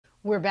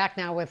We're back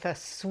now with a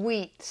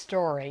sweet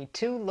story.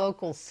 Two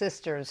local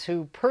sisters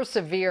who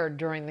persevered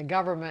during the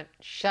government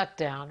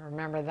shutdown.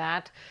 Remember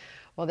that?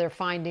 Well, they're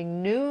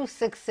finding new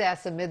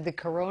success amid the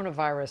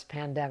coronavirus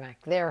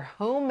pandemic. Their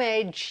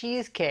homemade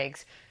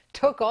cheesecakes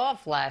took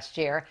off last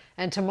year,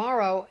 and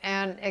tomorrow,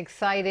 an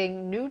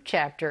exciting new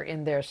chapter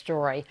in their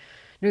story.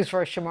 News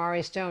 4's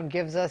Shomari Stone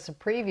gives us a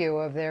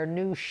preview of their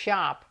new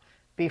shop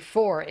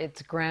before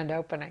its grand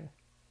opening.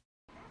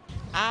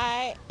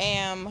 I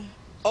am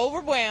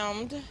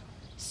overwhelmed,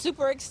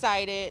 super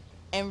excited,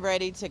 and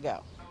ready to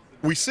go.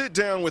 We sit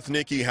down with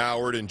Nikki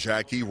Howard and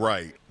Jackie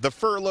Wright, the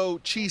Furlough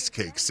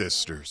Cheesecake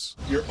Sisters.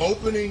 You're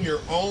opening your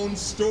own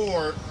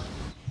store.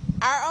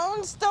 Our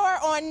own store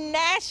on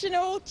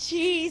National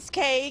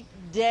Cheesecake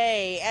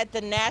Day at the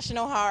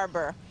National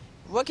Harbor.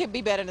 What could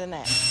be better than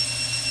that?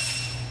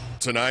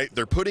 Tonight,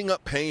 they're putting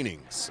up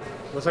paintings,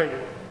 Let's hang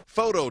it.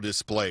 photo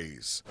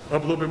displays,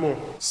 Up a little bit more.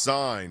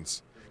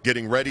 signs,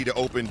 getting ready to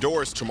open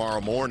doors tomorrow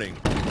morning.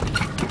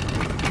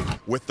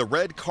 With the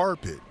red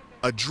carpet,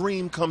 a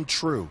dream come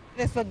true.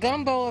 It's a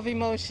gumbo of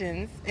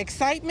emotions,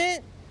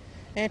 excitement,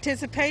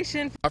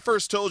 anticipation. I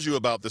first told you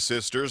about the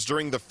sisters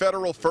during the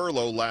federal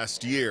furlough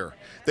last year.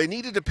 They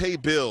needed to pay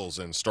bills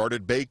and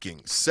started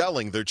baking,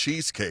 selling their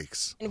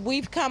cheesecakes.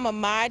 We've come a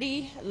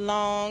mighty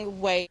long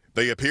way.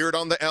 They appeared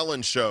on The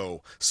Ellen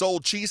Show,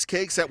 sold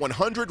cheesecakes at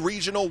 100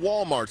 regional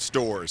Walmart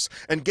stores,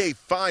 and gave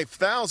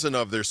 5,000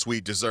 of their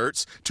sweet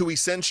desserts to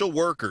essential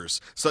workers,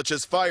 such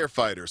as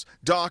firefighters,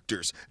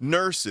 doctors,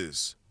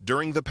 nurses,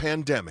 during the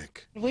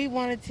pandemic. We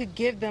wanted to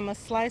give them a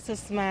slice of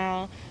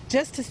smile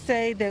just to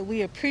say that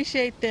we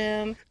appreciate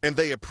them. And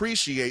they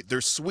appreciate their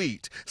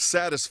sweet,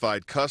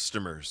 satisfied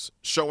customers,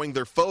 showing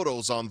their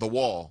photos on the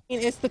wall.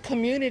 It's the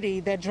community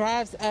that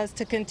drives us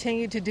to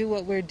continue to do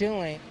what we're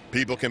doing.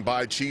 People can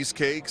buy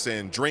cheesecakes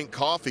and drink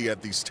coffee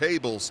at these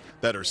tables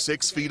that are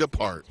 6 feet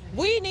apart.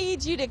 We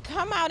need you to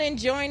come out and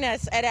join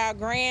us at our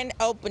grand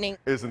opening.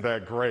 Isn't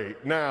that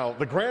great? Now,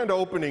 the grand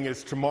opening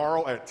is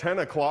tomorrow at 10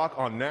 o'clock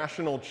on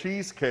National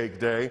Cheesecake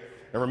Day.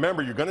 And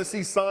remember, you're going to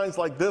see signs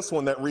like this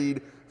one that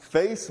read,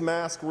 "Face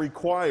mask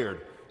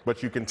required,"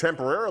 but you can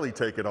temporarily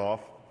take it off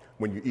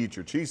when you eat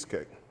your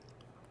cheesecake.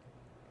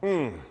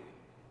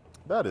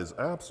 That is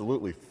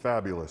absolutely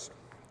fabulous.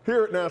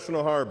 Here at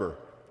National Harbor,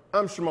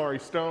 I'm Shomari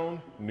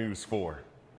Stone, News 4.